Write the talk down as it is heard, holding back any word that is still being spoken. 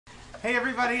Hey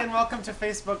everybody, and welcome to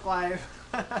Facebook Live.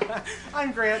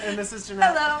 I'm Grant, and this is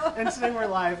Jeanette. Hello. And today we're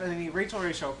live in the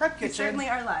Rachael Prep Kitchen. We certainly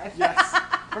are live. Yes.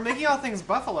 We're making all things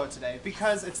buffalo today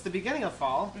because it's the beginning of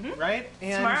fall, right?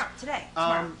 And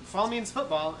Tomorrow. Fall means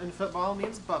football, and football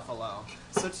means buffalo.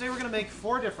 So today we're going to make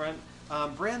 4 different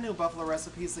brand new buffalo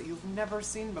recipes that you've never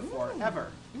seen before, ever.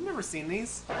 You've never seen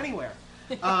these anywhere.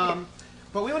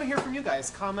 But we want to hear from you guys.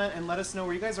 Comment and let us know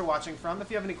where you guys are watching from if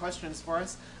you have any questions for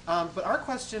us. But our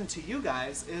question to you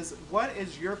guys is, what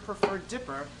is your preferred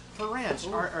dipper for ranch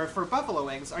or for buffalo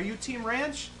wings? Are you team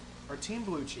ranch or team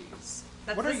blue cheese?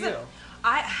 What are you?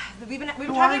 We've been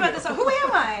talking about this. Who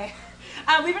am I?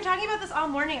 We've been talking about this all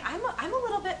morning. I'm a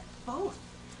little bit both.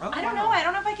 Oh, I don't know. I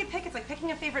don't know if I could pick. It's like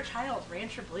picking a favorite child,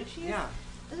 ranch or blue cheese. Yeah.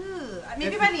 Ugh.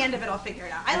 Maybe by the end of it, I'll figure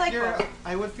it out. I like both.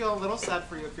 I would feel a little sad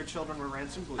for you if your children were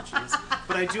ranch and blue cheese,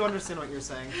 but I do understand what you're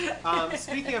saying.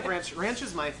 Speaking of ranch, ranch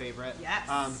is my favorite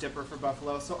dipper for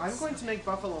buffalo, so I'm going to make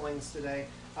buffalo wings today,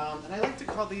 and I like to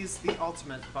call these the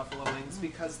ultimate buffalo wings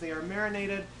because they are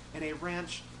marinated in a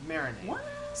ranch marinade. What?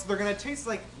 So they're going to taste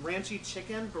like ranchy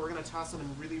chicken, but we're going to toss them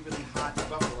in really, really hot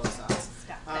buffalo sauce.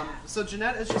 So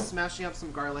Jeanette is just smashing up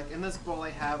some garlic. In this bowl I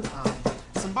have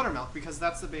some buttermilk because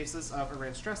that's the basis of a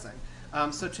ranch dressing.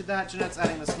 So to that, Jeanette's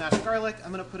adding the smashed garlic.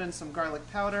 I'm going to put in some garlic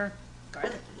powder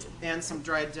and some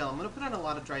dried dill. I'm going to put in a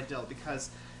lot of dried dill because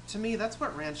to me that's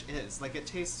what ranch is. Like it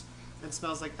tastes and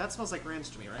smells like, that smells like ranch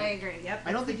to me, right? I agree, yep.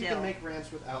 I don't think you can make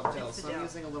ranch without dill, so I'm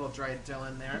using a little dried dill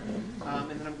in there.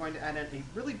 And then I'm going to add in a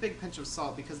really big pinch of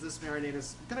salt because this marinade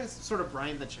is going to sort of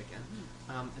brine the chicken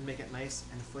and make it nice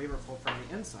and flavorful from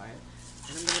the inside.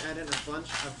 And I'm going to add in a bunch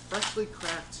of freshly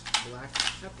cracked black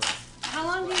pepper. How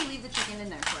long do you leave the chicken in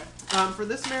there for? For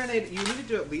this marinade, you need to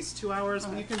do at least 2 hours,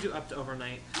 but you can do up to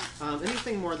overnight.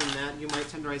 Anything more than that, you might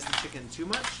tenderize the chicken too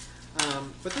much.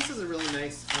 But this is a really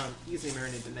nice, easy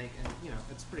marinade to make, and you know,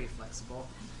 it's pretty flexible.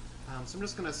 So I'm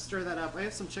just going to stir that up. I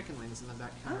have some chicken wings in the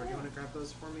back counter. Do you want to grab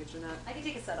those for me, Jeanette? I can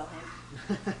take a subtle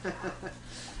hint.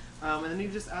 And then you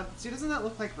just add, see, doesn't that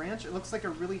look like ranch? It looks like a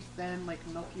really thin, like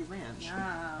milky ranch.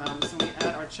 So we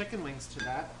add our chicken wings to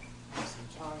that. Some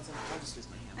tongs, and I'll just use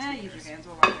my hands. Use your hands,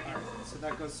 we'll wash your hands. So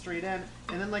that goes straight in.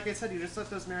 And then, like I said, you just let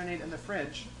those marinate in the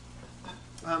fridge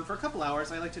for a couple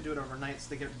hours. I like to do it overnight so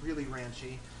they get really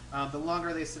ranchy. The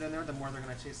longer they sit in there, the more they're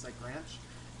going to taste like ranch.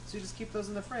 So you just keep those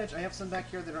in the fridge. I have some back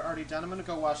here that are already done. I'm going to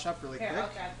go wash up really quick. I'll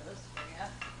grab those for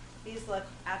you. These look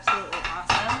absolutely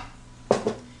awesome.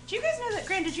 Do you guys know that,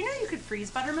 Grant, did you know you could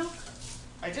freeze buttermilk?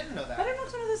 I didn't know that.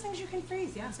 Buttermilk's one of those things you can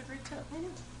freeze, yeah. That's a great tip. I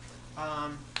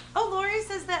know. Oh, Lori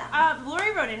says that,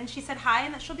 Lori wrote in and she said hi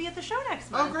and that she'll be at the show next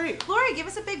month. Oh, great. Lori, give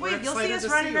us a big wave. You'll see us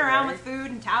running around with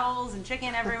food and towels and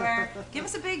chicken everywhere. give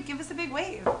us a big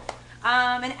wave.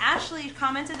 And Ashley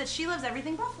commented that she loves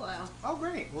everything buffalo. Oh,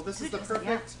 great. Well, this is the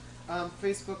perfect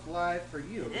Facebook Live for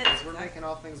you because we're making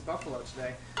all things buffalo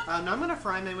today. Now I'm going to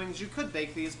fry my wings. You could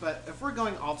bake these, but if we're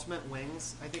going ultimate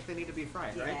wings, I think they need to be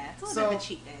fried, right? Yeah, it's a little bit of a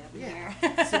cheat day up in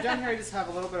here. So down here I just have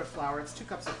a little bit of flour. It's 2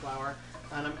 cups of flour.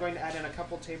 And I'm going to add in a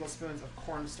couple tablespoons of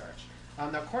cornstarch.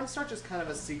 Now cornstarch is kind of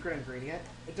a secret ingredient.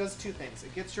 It does 2 things.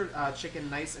 It gets your chicken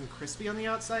nice and crispy on the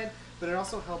outside, but it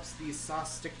also helps the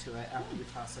sauce stick to it after you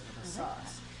toss it in the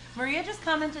sauce. Maria just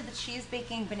commented that she's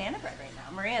baking banana bread right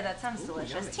now. Maria, that sounds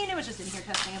delicious. Yummy. Tina was just in here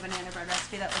testing a banana bread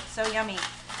recipe that looked so yummy.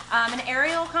 And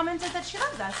Ariel commented that she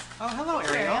loves us. Oh, hello,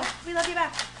 Ariel. We love you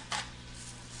back.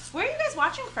 Where are you guys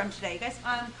watching from today? You guys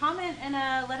comment and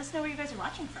let us know where you guys are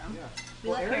watching from. Yeah.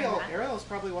 Well, Ariel's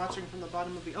probably watching from the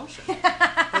bottom of the ocean.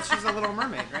 But she's a little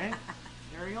mermaid, right?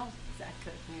 Ariel?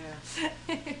 Exactly. Yeah.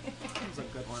 That was a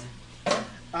good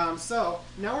one. So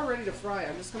now we're ready to fry.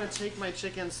 I'm just going to take my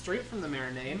chicken straight from the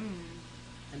marinade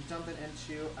and dump it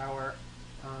into our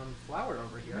flour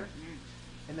over here.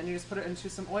 And then you just put it into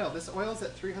some oil. This oil is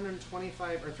at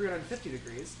 325 or 350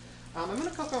 degrees. I'm going to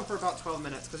cook them for about 12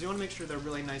 minutes because you want to make sure they're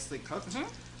really nicely cooked.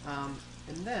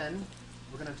 And then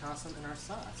we're going to toss them in our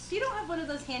sauce. So you don't have one of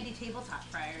those handy tabletop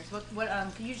fryers.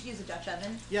 Can you just use a Dutch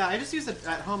oven? Yeah, I just use it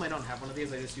at home. I don't have one of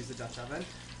these. I just use the Dutch oven.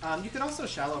 You could also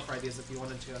shallow fry these if you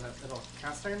wanted to in a little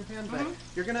cast iron pan, but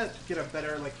you're going to get a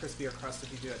better, like, crispier crust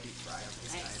if you do a deep fry on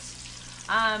these guys.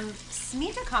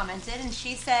 Smita commented and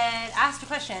she said, asked a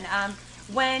question.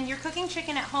 When you're cooking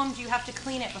chicken at home, do you have to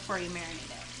clean it before you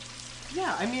marinate it?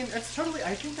 Yeah, I mean, it's totally,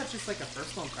 I think that's just like a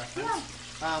personal preference.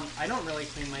 Yeah. I don't really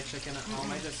clean my chicken at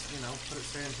home. I just, put it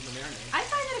straight into the marinade. I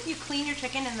find that if you clean your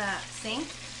chicken in the sink,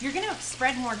 you're going to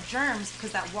spread more germs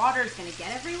because that water is going to get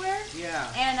everywhere. Yeah.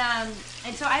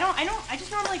 And so I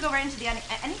just normally go right into the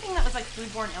anything that was like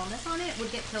foodborne illness on it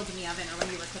would get killed in the oven or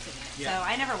when we were cooking it. Yeah. So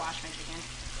I never wash my chicken.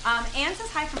 Anne says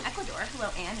hi from Ecuador.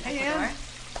 Hello, Anne in Ecuador. Anne.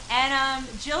 And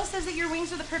Jill says that your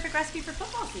wings are the perfect recipe for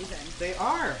football season. They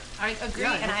are. I agree,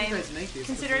 yeah, and I'm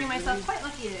considering myself really... quite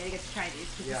lucky today to get to try these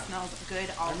because it smells good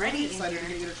already. I'm really excited to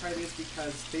get you to try these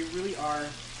because they really are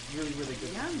really, really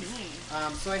good. Yummy.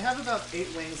 So I have about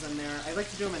 8 wings in there. I like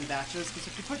to do them in batches because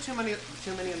if you put too many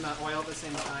in the oil at the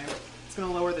same time, it's going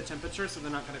to lower the temperature, so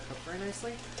they're not going to cook very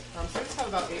nicely. So I just have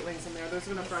about 8 wings in there. Those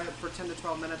are going to fry for 10 to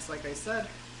 12 minutes, like I said.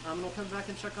 And we'll come back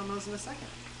and check on those in a second.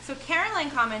 So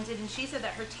Caroline commented, and she said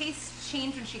that her taste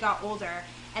changed when she got older,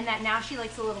 and that now she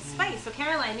likes a little spice. So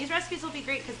Caroline, these recipes will be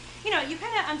great because, you know, you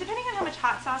kind of, depending on how much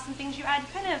hot sauce and things you add, you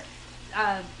kind of,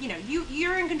 you know,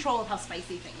 you're in control of how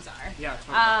spicy things are. Yeah,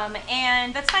 totally.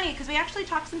 And that's funny because we actually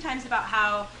talk sometimes about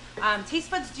how taste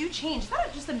buds do change. Is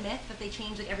that just a myth that they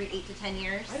change like every 8 to 10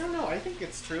 years? I don't know. I think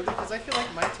it's true because I feel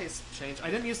like my taste changed. I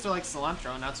didn't used to like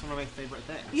cilantro, and that's one of my favorite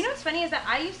things. You know what's funny is that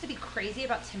I used to be crazy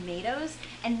about tomatoes,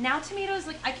 and now tomatoes,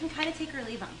 like, I can kind of take or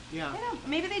leave them. Yeah. I know.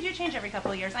 Maybe they do change every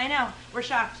couple of years. I know. We're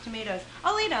shocked. Tomatoes.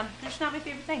 I'll eat them. They're just not my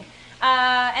favorite thing.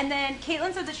 And then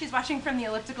Caitlin said that she's watching from the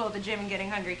elliptical at the gym and getting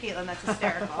hungry. Caitlin, that's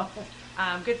hysterical.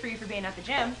 Good for you for being at the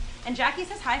gym. And Jackie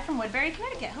says hi from Woodbury,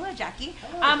 Connecticut. Hello, Jackie.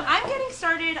 Hello, Jackie. I'm getting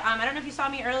started. I don't know if you saw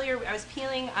me earlier. I was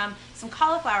peeling some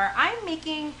cauliflower. I'm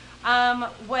making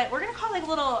what we're going to call like a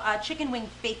little chicken wing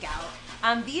fake out.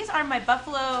 These are my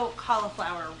buffalo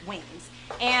cauliflower wings.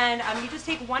 And you just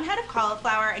take 1 head of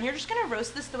cauliflower and you're just going to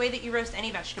roast this the way that you roast any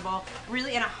vegetable,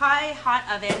 really in a high hot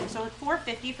oven, so like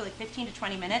 450 for like 15 to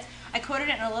 20 minutes. I coated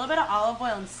it in a little bit of olive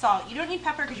oil and salt. You don't need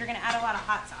pepper because you're going to add a lot of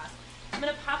hot sauce. I'm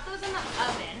going to pop those in the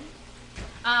oven.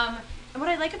 And what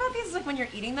I like about these is like when you're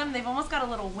eating them, they've almost got a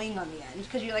little wing on the end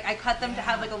because I cut them to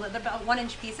have like about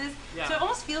 1-inch pieces. Yeah. So it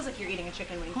almost feels like you're eating a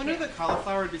chicken wing. Who knew that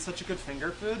cauliflower would be such a good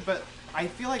finger food? But I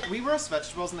feel like we roast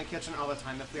vegetables in the kitchen all the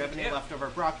time. If we have any leftover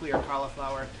broccoli or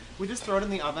cauliflower, we just throw it in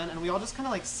the oven and we all just kind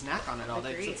of like snack on it all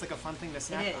day. It's like a fun thing to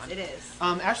snack on. It is.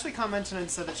 Ashley commented and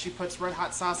said that she puts red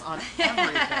hot sauce on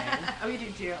everything. Oh, you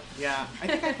do too. Yeah, I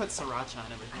think I put sriracha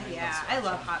on everything. Yeah, I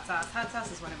love hot sauce. Hot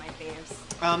sauce is one of my faves.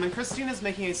 And Christina's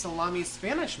making a salami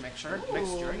Spanish mixture.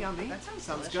 Yummy. That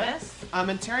sounds delicious. Good.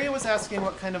 And Terry was asking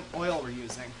what kind of oil we're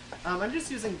using. I'm just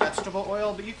using vegetable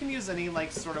oil, but you can use any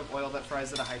like sort of oil that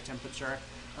fries at a high temperature.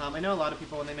 I know a lot of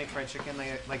people, when they make fried chicken,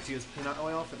 they like to use peanut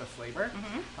oil for the flavor.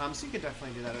 So you could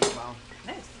definitely do that as well.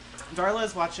 Nice. Darla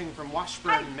is watching from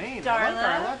Washburn, Maine. Darla. Hello,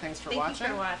 Darla. Thanks for watching. Thank you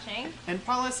for watching. And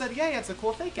Paula said, yay, it's a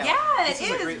cool fake out. Yeah, it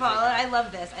is, Paula. I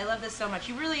love this. I love this so much.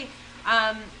 You really,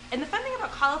 and the fun thing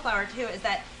about cauliflower, too, is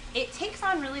that it takes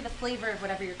on really the flavor of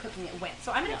whatever you're cooking it with.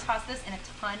 So I'm going to toss this in a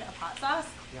ton of hot sauce.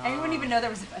 And you wouldn't even know there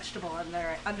was a vegetable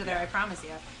under there, I promise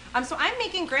you. So I'm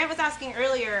making, Grant was asking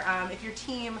earlier if your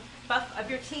team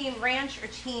ranch or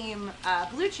team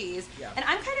blue cheese. And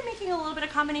I'm kind of making a little bit of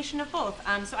combination of both.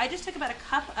 So I just took about a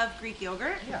cup of Greek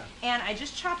yogurt. And I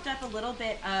just chopped up a little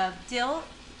bit of dill,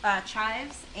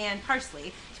 chives, and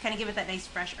parsley to kind of give it that nice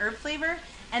fresh herb flavor.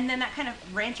 And then that kind of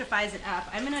ranchifies it up.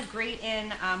 I'm gonna grate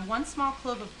in 1 small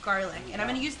clove of garlic, and I'm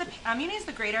gonna use the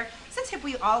grater. It's a tip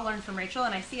we all learned from Rachel,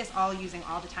 and I see us all using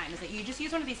all the time, is that you just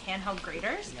use one of these handheld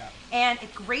graters, and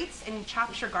it grates and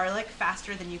chops your garlic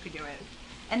faster than you could do it.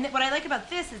 And what I like about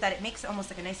this is that it makes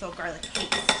almost like a nice little garlic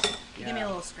paste. You give me a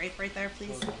little scrape right there,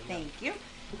 please? Thank you.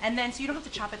 And then, so you don't have to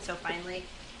chop it so finely.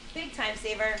 Big time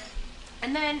saver.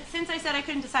 And then, since I said I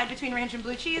couldn't decide between ranch and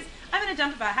blue cheese, I'm going to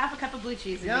dump about half a cup of blue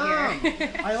cheese into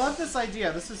here. I love this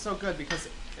idea. This is so good because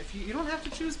if you don't have to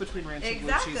choose between ranch and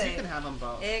blue cheese, you can have them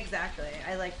both. Exactly.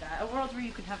 I like that. A world where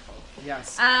you could have both.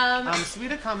 Yes.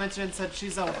 Sweeta commented and said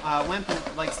she's a wimp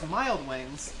and likes mild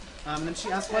wings. And then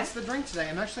she asked, what's the drink today?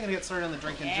 I'm actually going to get started on the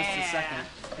drink in just a second.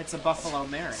 It's a Buffalo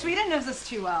Mary. Sweeta knows this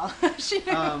too well. She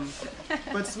knows.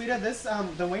 But Sweeta, this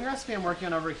the wing recipe I'm working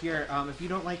on over here, if you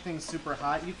don't like things super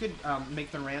hot, you could make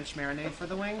the ranch marinade for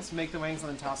the wings. Make the wings and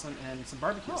then toss them in some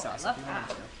barbecue sauce if you want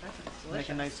to. That sounds delicious. Make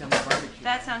a nice yummy barbecue.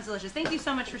 That sounds delicious. Thank you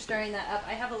so much for stirring that up.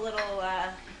 I have a little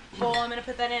bowl. I'm going to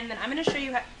put that in. Then I'm going to show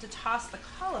you how to toss the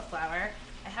cauliflower.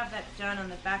 I have that done on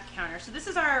the back counter. So this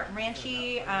is our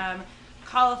ranchy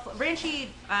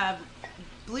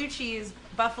blue cheese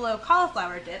buffalo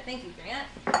cauliflower dip. Thank you, Grant.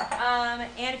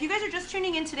 And if you guys are just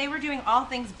tuning in today, we're doing all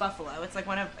things buffalo. It's like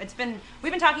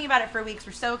we've been talking about it for weeks.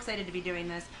 We're so excited to be doing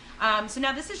this. So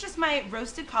now this is just my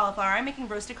roasted cauliflower. I'm making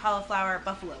roasted cauliflower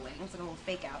buffalo wings, like a little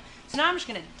fake out. So now I'm just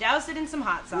gonna douse it in some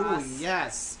hot sauce. Ooh,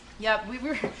 yes. Yep, we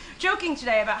were joking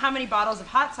today about how many bottles of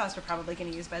hot sauce we're probably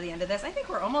going to use by the end of this. I think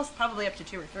we're almost probably up to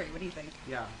 2 or 3. What do you think?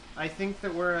 Yeah, I think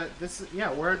that I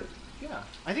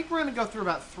think we're going to go through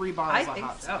about 3 bottles of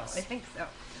hot sauce. I think so.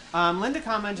 Linda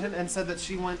commented and said that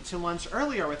she went to lunch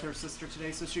earlier with her sister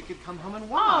today so she could come home and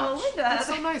watch. Oh, Linda. That's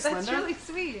so nice, That's Linda. That's really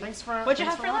sweet. Thanks for What'd you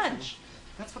have for lunch?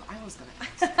 That's what I was going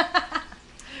to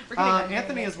ask.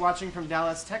 Anthony is watching from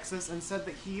Dallas, Texas, and said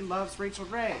that he loves Rachael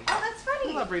Ray. Oh, that's funny.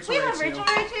 We love Rachael Ray, too. We love Rachael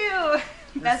Ray,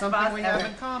 too. There's something we have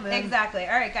in common. Exactly.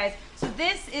 All right, guys. So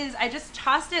this is, I just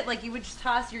tossed it like you would just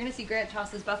toss, you're going to see Grant toss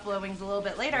his buffalo wings a little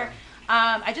bit later.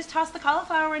 Yeah. I just tossed the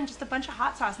cauliflower and just a bunch of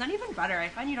hot sauce, not even butter. I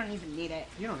find you don't even need it.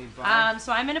 You don't need butter.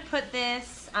 So I'm going to put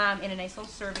this in a nice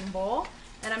little serving bowl,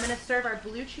 and I'm going to serve our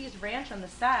blue cheese ranch on the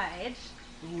side.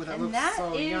 Ooh, that looks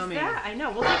so yummy. That. I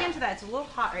know. We'll dig into that. It's a little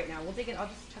hot right now. We'll dig in. I'll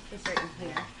just tuck this right in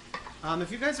here.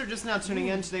 If you guys are just now tuning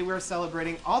in, today we're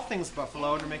celebrating all things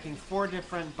buffalo, and we're making 4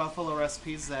 different buffalo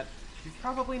recipes that you've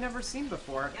probably never seen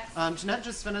before. Yes. Jeanette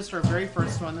just finished her very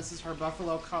first one. This is her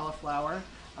buffalo cauliflower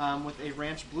with a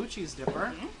ranch blue cheese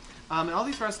dipper. And all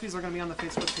these recipes are going to be on the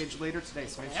Facebook page later today,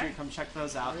 so make sure you come check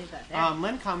those out.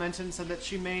 Lynn commented and said that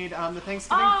she made the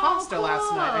Thanksgiving pasta last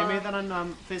night. I made that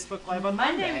on Facebook Live on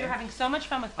Monday. We were having so much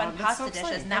fun with fun pasta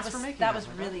dishes, and that was that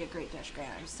really a great dish, Grant.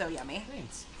 It was so yummy.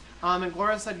 Thanks. And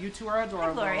Gloria said, you two are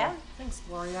adorable. Hi, Gloria. Thanks,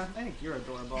 Gloria. I think you're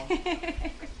adorable.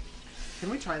 Can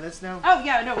we try this now? Oh,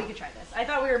 yeah, no, we could try this. I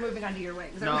thought we were moving on to your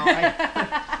wings. No,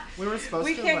 we were supposed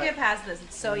to. We can't get past this.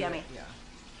 It's so yummy. Yeah.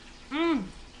 Mmm.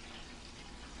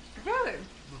 Good.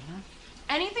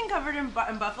 Anything covered in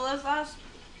buffalo sauce,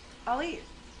 I'll eat.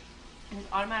 It's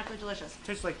automatically delicious.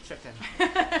 Tastes like chicken.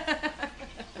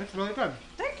 It's really good.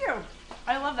 Thank you.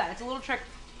 I love that. It's a little trick.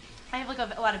 I have like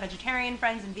a lot of vegetarian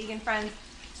friends and vegan friends,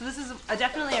 so this is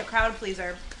definitely a crowd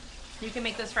pleaser. You can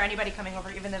make this for anybody coming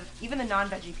over, even the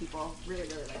non-veggie people really,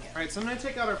 really like it. All right, so I'm going to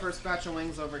take out our first batch of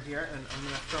wings over here, and I'm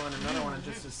going to throw in another one in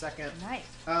just a second. Nice.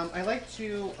 I like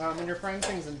to, when you're frying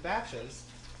things in batches,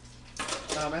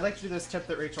 I like to do this tip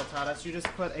that Rachael taught us. You just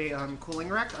put a cooling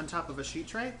rack on top of a sheet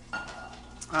tray,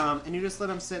 and you just let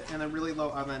them sit in a really low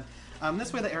oven.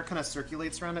 This way the air kind of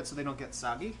circulates around it so they don't get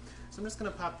soggy. So I'm just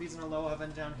going to pop these in a low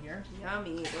oven down here.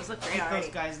 Yummy. Those look great. Keep those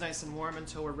guys nice and warm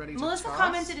until we're ready to Melissa toss.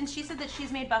 commented, and she said that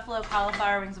she's made buffalo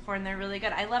cauliflower wings before, and they're really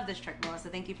good. I love this trick, Melissa.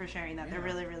 Thank you for sharing that. Yeah. They're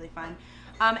really, really fun.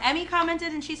 Emmy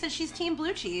commented, and she said she's team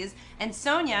blue cheese. And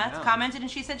Sonia commented, and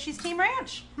she said she's team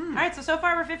ranch. All right, so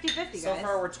far we're 50-50, guys. So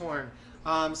far we're torn.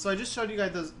 So I just showed you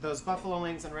guys those buffalo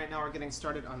wings, and right now we're getting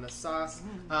started on the sauce.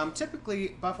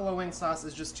 Typically, buffalo wing sauce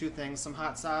is just 2 things, some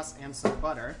hot sauce and some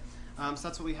butter. So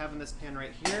that's what we have in this pan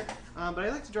right here. But I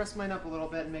like to dress mine up a little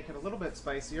bit and make it a little bit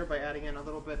spicier by adding in a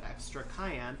little bit extra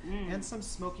cayenne and some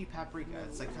smoky paprika.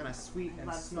 It's like kind of sweet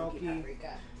and smoky,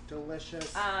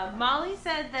 delicious. Molly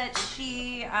said that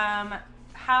she,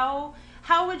 how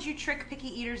would you trick picky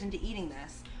eaters into eating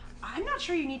this? I'm not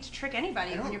sure you need to trick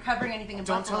anybody when you're covering anything in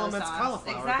buffalo sauce. Don't tell them it's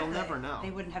cauliflower. Exactly. They'll never know.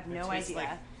 They wouldn't have no idea. Like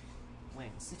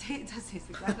wings. It does taste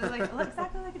exactly like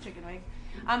a chicken wing.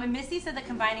 And Misty said that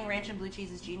combining ranch and blue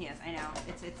cheese is genius. I know.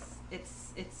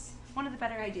 It's one of the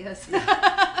better ideas.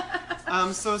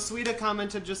 So Sweeta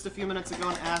commented just a few minutes ago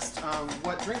and asked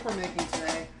what drink we're making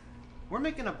today. We're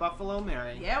making a Buffalo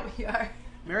Mary. Yeah, we are.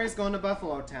 Mary's going to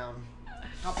Buffalo Town.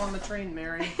 Hop on the train,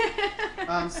 Mary.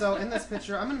 So in this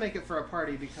picture, I'm going to make it for a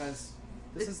party because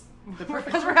this is the perfect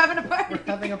because we're having a party. We're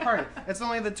having a party. It's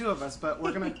only the 2 of us, but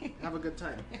we're going to have a good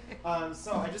time.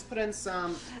 So I just put in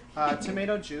some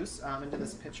tomato juice into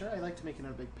this pitcher. I like to make it in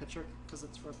a big pitcher because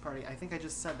it's for a party. I think I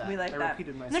just said that. We like I that.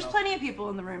 repeated myself. And there's plenty of people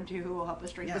in the room, too, who will help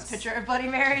us drink this pitcher of Bloody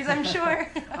Marys, I'm sure.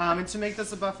 And to make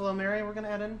this a Buffalo Mary, we're going to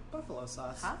add in buffalo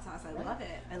sauce. Hot sauce. I love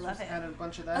it. I love it. Add a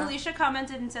bunch of that. Alicia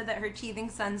commented and said that her teething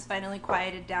son's finally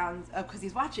quieted down because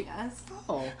he's watching us.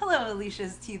 Oh. Hello,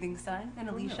 Alicia's teething son. And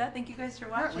Alicia, thank you guys for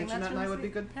watching. Jeanette and I would be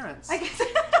good parents. I guess.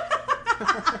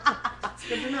 It's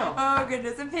good to know. Oh,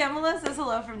 goodness. And Pamela says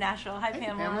hello from Nashville. Hi,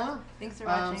 Pamela. Thanks for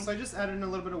watching. So I just added in a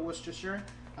little bit of Worcestershire,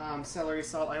 celery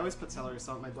salt. I always put celery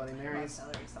salt in my Bloody Marys.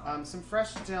 Celery salt. Some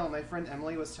fresh dill. My friend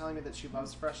Emily was telling me that she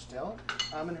loves fresh dill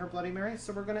in her Bloody Mary,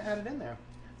 so we're going to add it in there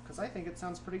because I think it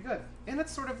sounds pretty good. And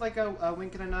it's sort of like a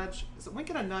wink and a nudge. Is it wink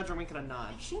and a nudge or wink and a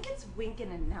nod? I think it's wink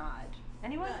and a nod.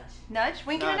 Anyone? Nudge?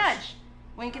 Wink and a nudge.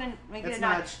 Wink and a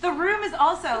nod. Nudge. The room is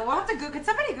also, we'll have to Google, could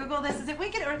somebody Google this? Is it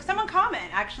wink and, or someone comment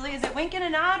actually, is it wink and a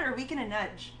nod or wink and a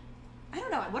nudge? I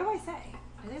don't know. What do I say?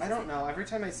 I don't know. Every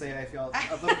time I say it, I feel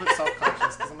a little bit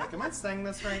self-conscious because I'm like, am I saying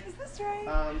this right? Is this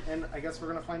right? And I guess we're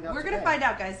going to find out We're going to find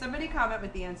out, guys. Somebody comment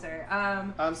with the answer.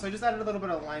 So I just added a little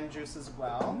bit of lime juice as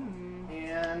well.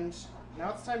 And now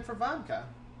it's time for vodka.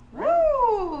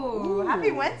 Ooh,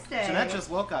 happy Wednesday. Jeanette just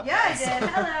woke up. Yeah, I did.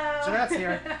 Hello. Jeanette's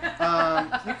here.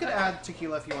 You could add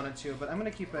tequila if you wanted to, but I'm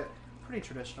going to keep it pretty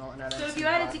traditional. And so if you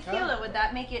added tequila, would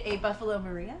that make it a Buffalo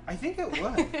Maria? I think it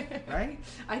would, right?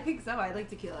 I think so. I like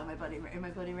tequila in my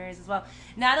Bloody Marys as well.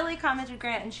 Natalie commented,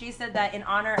 Grant, and she said that in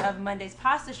honor of Monday's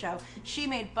pasta show, she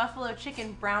made buffalo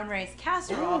chicken brown rice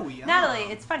casserole. Oh, yeah.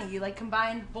 Natalie, it's funny. You like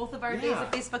combined both of our days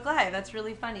of Facebook Live. That's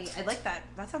really funny. I like that.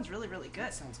 That sounds really, really good.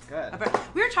 That sounds good.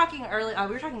 We were talking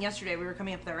yesterday. We were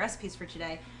coming up with our recipes for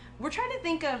today. We're trying to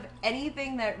think of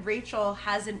anything that Rachael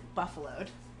hasn't buffaloed.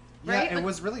 Right? Yeah, it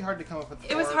was really hard to come up with.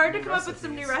 It was hard to come up with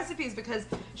some new recipes because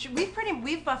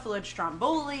we've buffaloed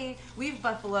stromboli, we've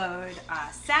buffaloed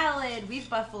salad, we've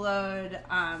buffaloed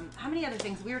how many other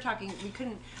things? We were talking. We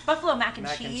couldn't buffalo mac and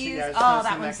cheese. Oh,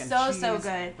 that one's so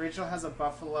good. Rachel has a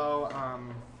buffalo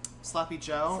sloppy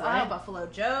Joe. Right? Buffalo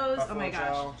Joe's. Oh my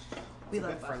gosh. We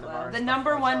love buffalo. The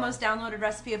number one most downloaded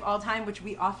recipe of all time, which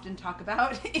we often talk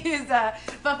about, is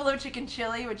buffalo chicken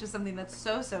chili, which is something that's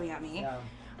so yummy.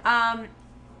 Yeah.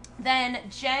 Then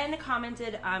Jen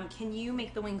commented, can you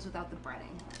make the wings without the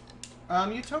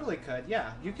breading? You totally could,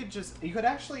 yeah. You could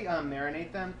actually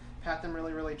marinate them, pat them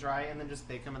really, really dry, and then just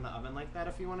bake them in the oven like that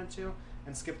if you wanted to,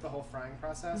 and skip the whole frying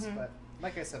process. Mm-hmm. But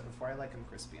like I said before, I like them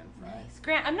crispy and fried. Nice.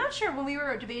 Grant, I'm not sure when we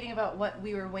were debating about what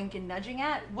we were wink and nudging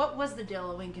at, what was the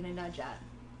deal of winking and nudge at?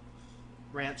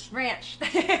 Ranch.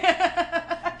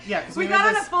 Yeah, because we got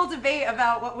on a full debate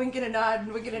about what winking and nod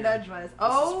and winking and nudge was.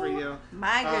 This is for you.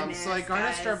 My goodness. So I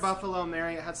garnished our buffalo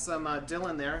Mary. It had some dill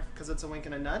in there because it's a wink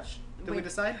and a nudge. Did we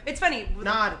decide? It's funny.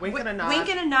 Nod, wink and a nod. Wink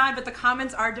and a nod, but the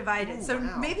comments are divided. Ooh, so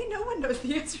wow. Maybe no one knows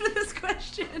the answer to this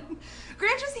question.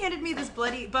 Grant just handed me this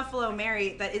bloody buffalo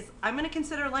Mary that is, I'm going to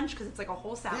consider lunch because it's like a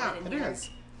whole salad in here. Is.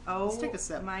 Oh, let's take a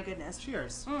sip. My goodness.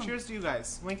 Cheers. Cheers to you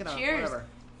guys. Wink and a nod. Cheers. Whatever.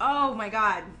 Oh my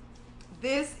God.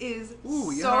 This is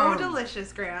so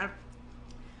delicious, Grant.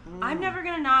 I'm never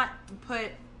gonna not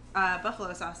put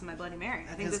buffalo sauce in my Bloody Mary.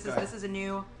 I think this is a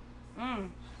new.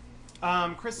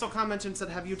 Crystal commented and said,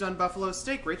 "Have you done buffalo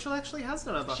steak?" Rachel actually has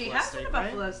done a buffalo steak. She has done a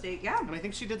buffalo steak, yeah. And I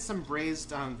think she did some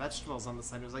braised vegetables on the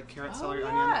side. It was like carrot, celery,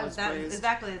 onion. That was braised.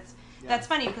 Exactly. That's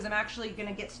funny because I'm actually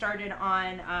gonna get started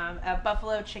on a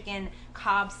buffalo chicken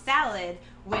Cobb salad,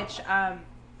 which.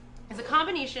 Is a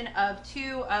combination of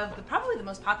two of probably the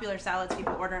most popular salads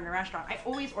people order in a restaurant. I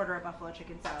always order a buffalo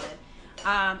chicken salad.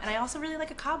 And I also really like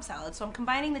a Cobb salad, so I'm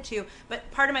combining the two. But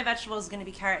part of my vegetables is going to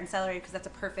be carrot and celery because that's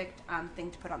a perfect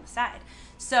thing to put on the side.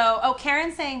 So,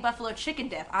 Karen's saying buffalo chicken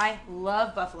dip. I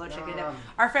love buffalo chicken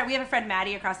dip. We have a friend,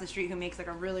 Maddie, across the street who makes like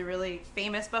a really, really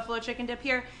famous buffalo chicken dip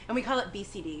here, and we call it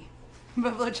BCD.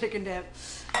 Buffalo chicken dip.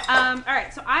 All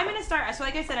right, so I'm going to start. So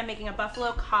like I said, I'm making a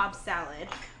buffalo Cobb salad,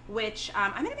 which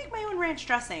I'm going to make my own ranch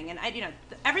dressing. And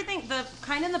everything, the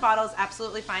kind in the bottle is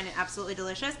absolutely fine and absolutely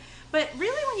delicious. But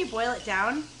really, when you boil it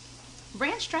down,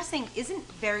 ranch dressing isn't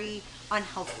very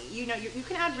unhealthy. You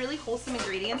can add really wholesome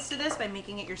ingredients to this by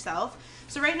making it yourself.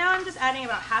 So right now, I'm just adding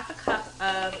about half a cup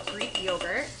of Greek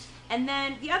yogurt. And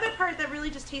then the other part that really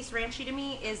just tastes ranchy to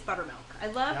me is buttermilk. I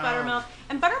love buttermilk,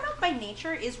 and buttermilk by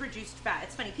nature is reduced fat.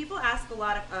 It's funny, people ask a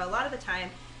lot of the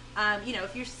time,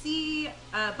 if you see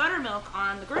buttermilk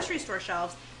on the grocery store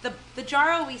shelves, the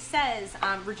jar always says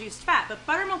reduced fat, but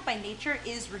buttermilk by nature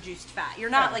is reduced fat. You're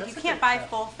not you can't buy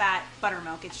full fat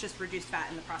buttermilk. It's just reduced fat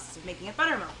in the process of making it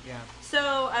buttermilk. Yeah.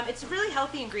 So it's a really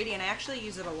healthy ingredient. I actually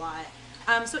use it a lot.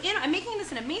 I'm making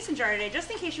this in a mason jar today,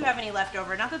 just in case you have any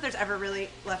leftover. Not that there's ever really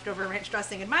leftover ranch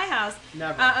dressing in my house.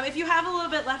 Never. If you have a little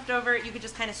bit left over, you could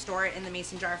just kind of store it in the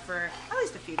mason jar for at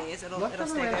least a few days. It'll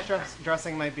stay ranch good.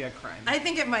 Dressing might be a crime. I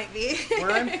think it might be.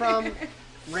 Where I'm from,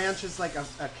 ranch is like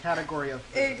a category of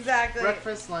food. Exactly.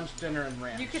 Breakfast, lunch, dinner, and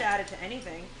ranch. You could add it to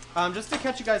anything. Just to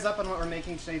catch you guys up on what we're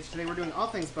making today. Today we're doing all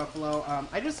things buffalo.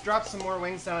 I just dropped some more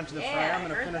wings down into the fryer. I'm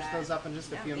going to finish those up in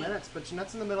just a few minutes. But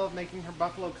Jeanette's in the middle of making her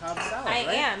buffalo Cobb salad, I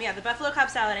am, yeah, the buffalo Cobb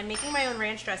salad. I'm making my own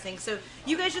ranch dressing. So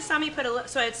you guys just saw me put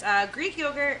so it's Greek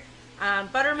yogurt,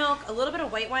 buttermilk, a little bit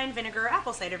of white wine vinegar,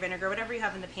 apple cider vinegar, whatever you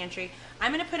have in the pantry.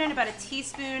 I'm going to put in about a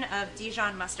teaspoon of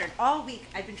Dijon mustard. All week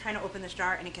I've been trying to open this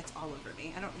jar and it gets all over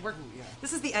me.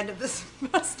 This is the end of this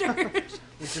mustard.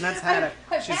 Jeanette's had it.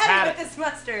 She's had it with this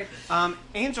mustard.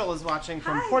 Angel is watching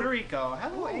from Puerto Rico.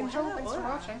 Hello, Angel. Thanks for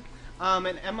watching.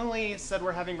 And Emily said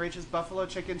we're having Rachel's buffalo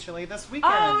chicken chili this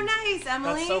weekend. Oh, nice,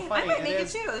 Emily. That's so funny. I might make it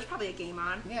too. There's probably a game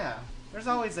on. Yeah. There's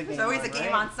always a game on. There's always a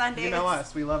game on Sundays. You know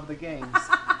us. We love the games.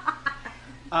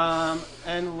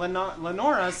 And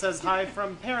Lenora says hi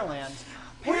from Pearland.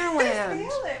 Pearland!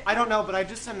 I don't know, but I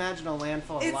just imagine a land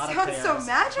full of a lot of pears. It sounds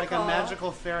so magical. Like a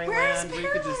magical fairyland where you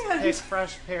could just pick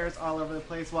fresh pears all over the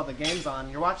place while the game's on.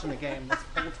 You're watching the game this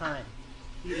whole time.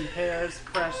 Eating pears,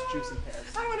 fresh, juicy pears.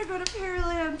 I want to go to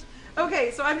Pearland.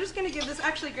 Okay, so I'm just gonna give this.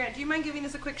 Actually, Grant, do you mind giving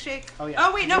this a quick shake? Oh yeah.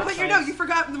 Oh wait, no, but you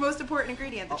forgot the most important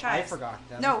ingredient, the chives. I forgot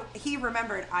them. No, he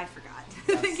remembered. I forgot.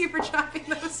 Yes. Thank you for chopping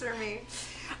those for me.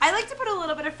 I like to put a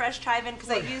little bit of fresh chive in because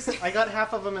I used. I got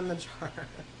half of them in the jar.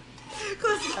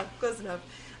 Close enough. Close enough.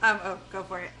 Oh, go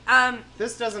for it.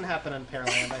 This doesn't happen in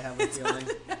Pearland, I have a feeling.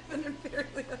 Doesn't happen in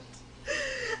Pearland.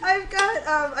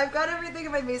 I've got everything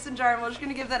in my mason jar, and we're just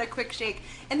gonna give that a quick shake.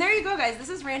 And there you go, guys. This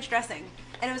is ranch dressing,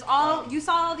 and it was all you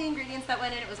saw all the ingredients that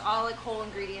went in. It was all like whole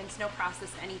ingredients, no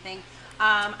processed anything.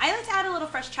 I like to add a little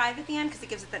fresh chive at the end because it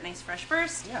gives it that nice fresh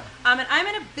burst. Yeah. And I'm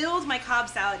gonna build my Cobb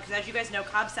salad because, as you guys know,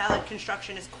 Cobb salad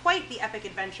construction is quite the epic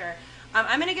adventure.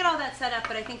 I'm gonna get all that set up,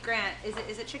 but I think Grant, is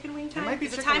it chicken wing time? It might be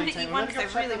is chicken it time wing to time. eat one?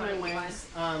 Because I really want to eat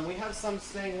one. We have some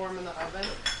staying warm in the oven,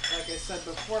 like I said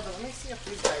before, but let me see if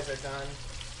these guys are done.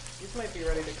 These might be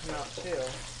ready to come out too.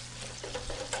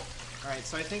 Alright,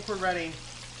 so I think we're ready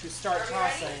to start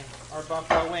tossing our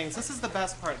buffalo wings. This is the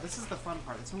best part. This is the fun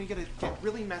part. It's when you get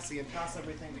really messy and toss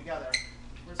everything together.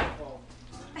 Where's the bowl?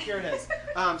 Here it is.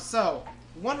 So,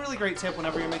 one really great tip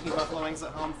whenever you're making buffalo wings at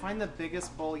home, find the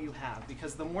biggest bowl you have,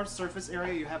 because the more surface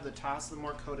area you have to toss, the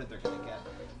more coated they're going to get.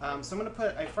 So I'm going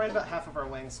to I fried about half of our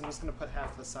wings, so I'm just going to put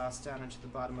half the sauce down into the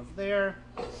bottom of there.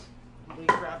 We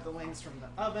grab the wings from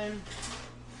the oven.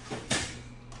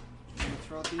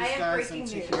 Throw these guys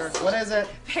into here. What is it?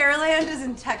 Pearland is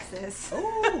in Texas.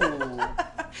 Ooh.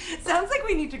 Sounds like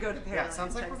we need to go to Pearland. Yeah, it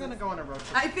sounds like we're going to go on a road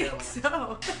trip. I think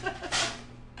so.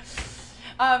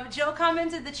 Jill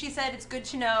commented that she said it's good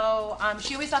to know.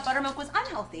 She always thought buttermilk was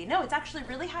unhealthy. No, it's actually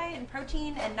really high in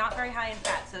protein and not very high in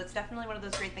fat, so it's definitely one of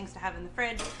those great things to have in the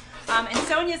fridge. And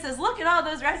Sonia says, look at all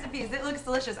those recipes. It looks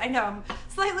delicious. I know. I'm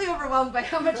slightly overwhelmed by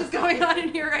how much is going on in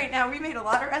here right now. We made a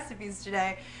lot of recipes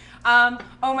today.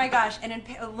 Oh my gosh, and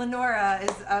Lenora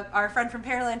is our friend from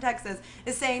Pearland, Texas,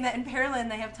 is saying that in Pearland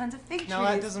they have tons of fig trees. No,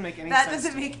 that doesn't make any sense. That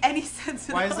doesn't make any sense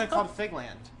at all. Why is it called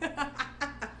Figland?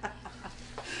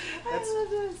 I love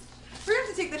this. We're going to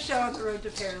have to take the show on the road to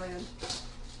Pearland.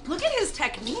 Look at his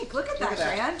technique. Look at that,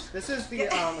 Grant. This is the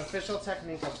official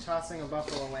technique of tossing a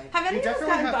buffalo wing. Have any of us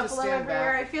gotten buffalo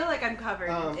everywhere? Back. I feel like I'm covered.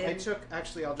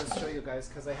 Actually, I'll just show you guys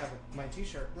because I have my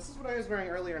t-shirt. This is what I was wearing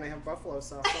earlier, and I have buffalo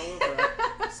sauce all over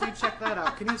it. So check that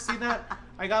out. Can you see that?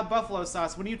 I got buffalo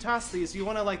sauce. When you toss these, you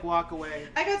want to like walk away.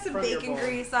 I got some bacon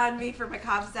grease on me for my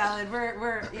Cobb salad.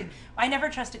 I never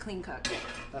trust a clean cook.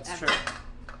 That's true.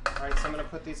 All right, so I'm going to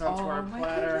put these onto our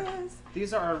platter. Goodness.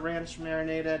 These are our ranch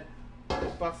marinated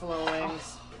buffalo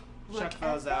wings. Check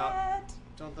those out.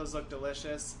 Don't those look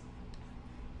delicious?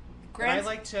 I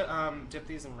like to dip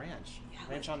these in ranch. Yeah,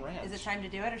 ranch on ranch. Is it time to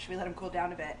do it, or should we let them cool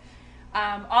down a bit?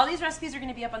 All these recipes are going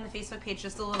to be up on the Facebook page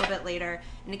just a little bit later.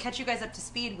 And to catch you guys up to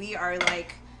speed,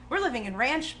 we're living in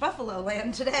ranch buffalo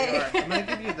land today. I'm going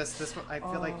to give you this one. I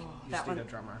feel like you just need a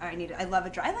drummer. I love a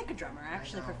drummer. I like a drummer. I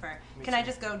actually prefer. Can I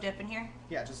just go dip in here?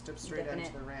 Yeah, just dip straight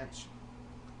into the ranch.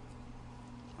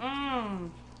 Mmm.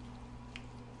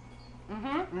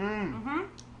 Mm-hmm. Mm.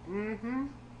 Mm-hmm.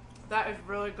 That is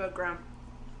really good, Graham.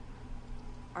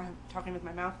 I'm talking with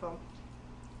my mouth full.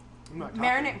 I'm not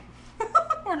talking.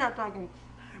 We're not talking.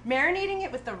 Marinating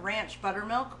it with the ranch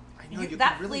buttermilk,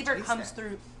 that really flavor comes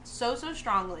through so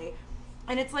strongly,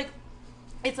 and it's like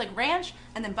ranch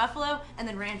and then buffalo and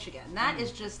then ranch again. That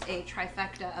is just a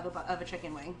trifecta of a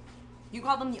chicken wing. You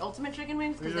call them the ultimate chicken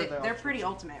wings because they're pretty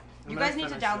ultimate. You guys need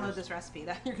to download this recipe.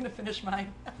 That you're gonna finish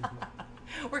mine.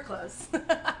 We're close.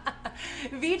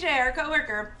 VJ, our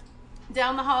coworker,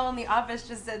 down the hall in the office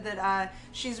just said that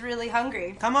she's really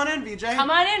hungry. Come on in, VJ.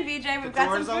 Come on in, VJ. We've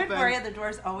got some food for you. The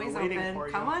door's always open.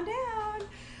 Come on down.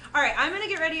 All right, I'm going to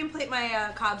get ready and plate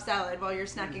my Cobb salad while you're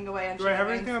snacking away on chicken wings. Do I have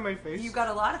anything on my face? You've got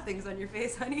a lot of things on your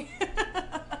face, honey.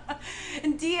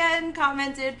 And DN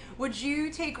commented, would you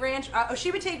take ranch?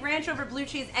 She would take ranch over blue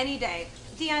cheese any day.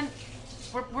 DN,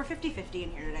 we're 50-50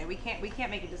 in here today. We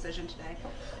can't make a decision today.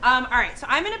 All right, so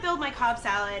I'm going to build my Cobb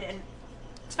salad, and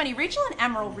it's funny, Rachael and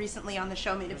Emerald recently on the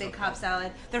show made a big Cobb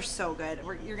salad. They're so good.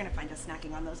 You're going to find us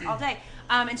snacking on those all day.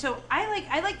 And so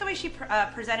I like the way she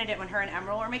presented it when her and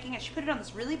Emerald were making it. She put it on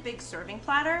this really big serving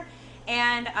platter.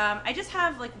 And I just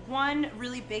have like one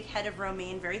really big head of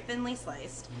romaine, very thinly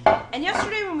sliced. And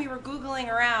yesterday when we were Googling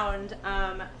around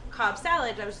Cobb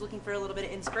salad, I was looking for a little bit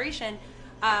of inspiration.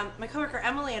 My coworker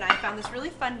Emily and I found this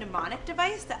really fun mnemonic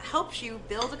device that helps you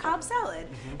build a Cobb salad.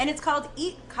 And it's called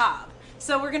Eat Cobb.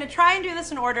 So we're going to try and do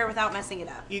this in order without messing it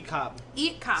up. Eat Cobb.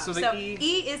 Eat Cobb. So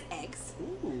E is eggs,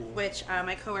 Ooh. which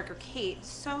my coworker Kate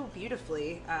so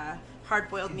beautifully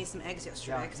hard-boiled me some eggs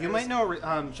yesterday. Yeah. You might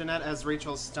know Jeanette as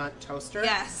Rachel's stunt toaster.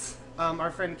 Yes. Our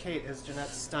friend Kate is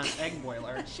Jeanette's stunt egg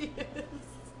boiler. She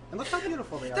is. And look how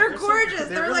beautiful they are. They're gorgeous.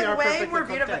 They're really like way more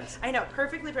beautiful. Eggs. I know,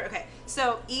 perfectly perfect. Okay,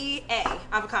 so EA,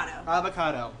 avocado.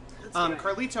 Avocado.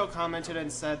 Carlito commented and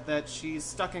said that she's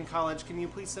stuck in college. Can you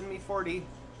please send me 40?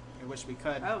 I wish we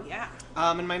could. Oh, yeah.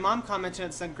 And my mom commented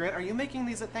and said, Grant, are you making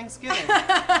these at Thanksgiving?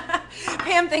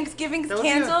 Pam, Thanksgiving's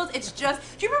canceled. It's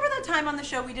just, do you remember that time on the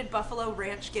show we did Buffalo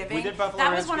Ranch Giving? We did Buffalo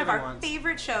That Ranch was one of Giving our once.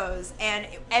 favorite shows, and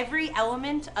every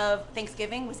element of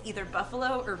Thanksgiving was either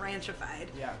buffalo or ranchified.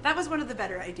 Yeah. That was one of the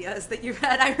better ideas that you've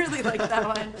had. I really liked that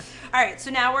one. All right, so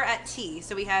now we're at tea.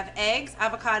 So we have eggs,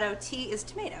 avocado, tea is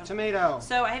tomato. Tomato.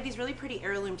 So I have these really pretty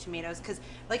heirloom tomatoes because,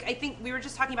 like, I think we were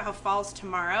just talking about how fall's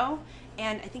tomorrow,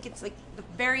 and I think it's like the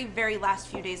very, very last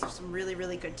few days of some really,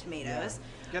 really good tomatoes.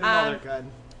 Yeah. Get them while they're good.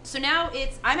 So now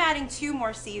I'm adding 2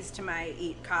 more C's to my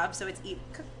eat Cobb, so it's eat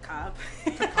Cobb.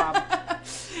 Cobb.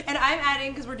 And I'm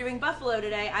adding, because we're doing buffalo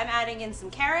today, I'm adding in some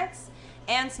carrots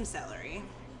and some celery.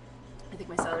 I think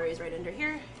my celery is right under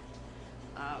here.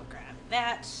 I'll grab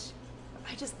that.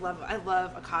 I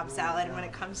love a Cobb salad, and when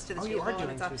it comes to the you are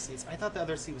doing 2 C's. I thought the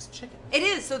other C was chicken. It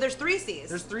is, so there's 3 C's.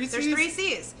 There's 3 C's? There's 3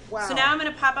 C's. Wow. So now I'm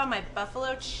going to pop on my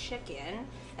buffalo chicken,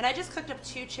 and I just cooked up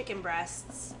 2 chicken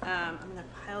breasts. I'm going to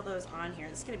pile those on here.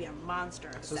 This is going to be a monster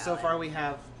of a salad. So far we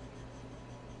have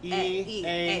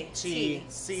E-A-T-C-C-C.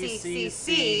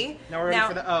 Now we're ready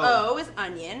for the O. O is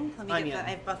onion. Let me get that.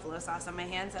 I have buffalo sauce on my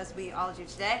hands, as we all do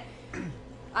today.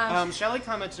 Shelly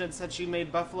commented and said she made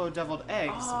buffalo deviled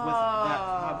eggs with that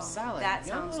Cobb salad. That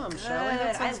sounds good. Shelly,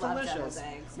 that sounds love delicious.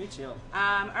 deviled eggs. Me too.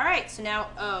 All right, so now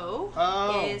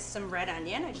O is some red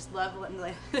onion. I just love letting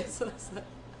this.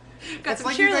 Got it's some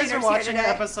like you guys are cheerleaders watching here an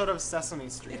today. episode of Sesame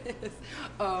Street.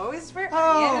 O is for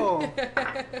Oh.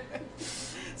 onion.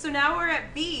 So now we're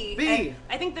at B. B. And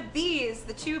I think the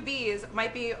 2 B's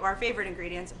might be our favorite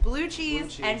ingredients: blue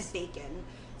cheese and bacon.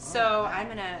 So I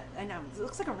know, it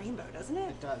looks like a rainbow, doesn't it?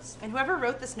 It does. And whoever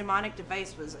wrote this mnemonic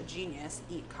device was a genius.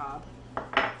 Eat Cobb.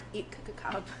 Eat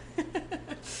Cobb.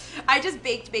 I just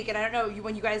baked bacon. I don't know,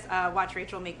 when you guys watch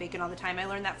Rachael make bacon all the time, I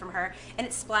learned that from her. And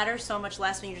it splatters so much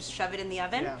less when you just shove it in the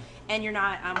oven. Yeah. And you're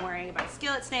not worrying about the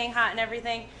skillet staying hot and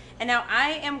everything. And now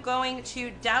I am going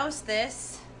to douse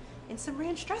this in some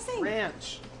ranch dressing.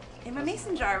 Ranch. In my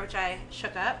mason jar, which I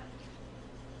shook up.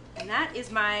 And that is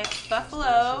my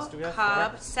buffalo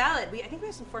Cobb salad. I think we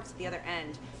have some forks at the other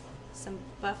end. Some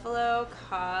buffalo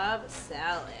Cobb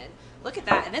salad. Look at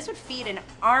that. And this would feed an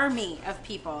army of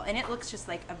people. And it looks just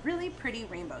like a really pretty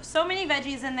rainbow. So many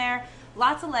veggies in there.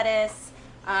 Lots of lettuce.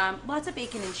 Lots of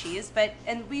bacon and cheese.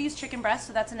 And we use chicken breast,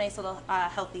 so that's a nice little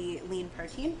healthy, lean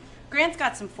protein. Grant's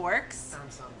got some forks.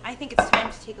 I think it's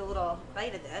time to take a little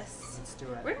bite of this. Let's do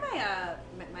it. Where'd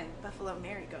my Buffalo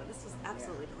Mary go? This was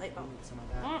absolutely delightful. Some of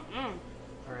that.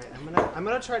 All right, I'm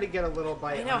gonna try to get a little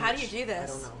bite. I know. How do you do this?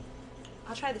 I don't know.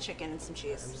 I'll try the chicken and some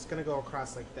cheese. I'm just gonna go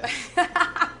across like this,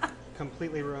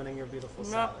 completely ruining your beautiful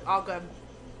salad. Nope, all good.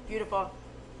 Beautiful.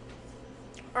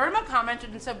 Irma commented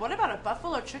and said, "What about a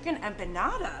buffalo chicken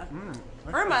empanada?"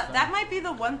 Irma, that might be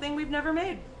the one thing we've never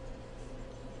made.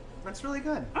 That's really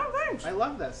good. Oh, thanks. I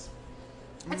love this.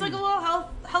 It's like a little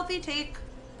healthy take,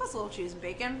 plus a little cheese and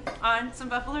bacon on some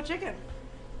buffalo chicken.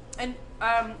 And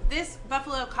this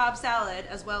buffalo Cobb salad,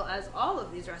 as well as all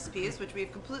of these recipes, which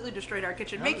we've completely destroyed our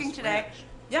kitchen making today. Ranch.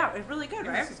 Yeah, it's really good,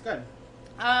 right? This is good.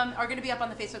 Are going to be up on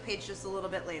the Facebook page just a little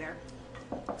bit later.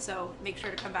 So make sure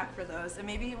to come back for those. And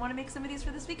maybe you want to make some of these for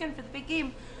this weekend for the big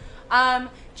game.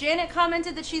 Janet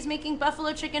commented that she's making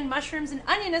buffalo chicken, mushrooms, and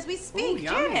onion as we speak. Ooh,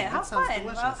 yummy. Janet, how That sounds fun.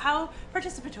 delicious. Well, how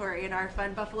participatory in our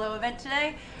fun buffalo event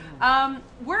today.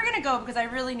 We're going to go because I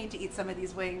really need to eat some of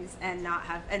these wings and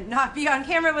not be on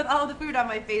camera with all the food on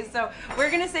my face. So we're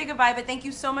going to say goodbye, but thank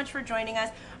you so much for joining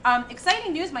us.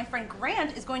 Exciting news, my friend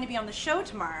Grant is going to be on the show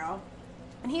tomorrow,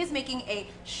 and he is making a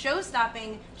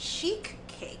show-stopping chic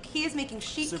cake. He is making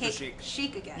Super cake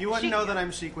chic again. You wouldn't Chic know again. that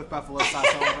I'm chic with buffalo sauce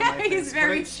all over my face. He's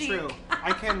very but it's chic. true.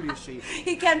 I can be chic.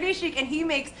 He can be chic, and he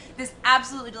makes this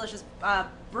absolutely delicious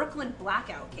Brooklyn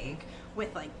blackout cake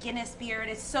with like Guinness beer. It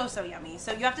is so yummy.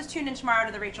 So you have to tune in tomorrow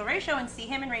to the Rachael Ray Show and see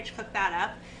him and Rach cook that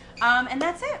up. And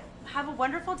that's it. Have a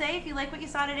wonderful day. If you like what you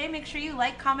saw today, make sure you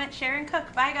like, comment, share, and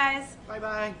cook. Bye, guys.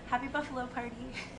 Bye-bye. Happy Buffalo Party.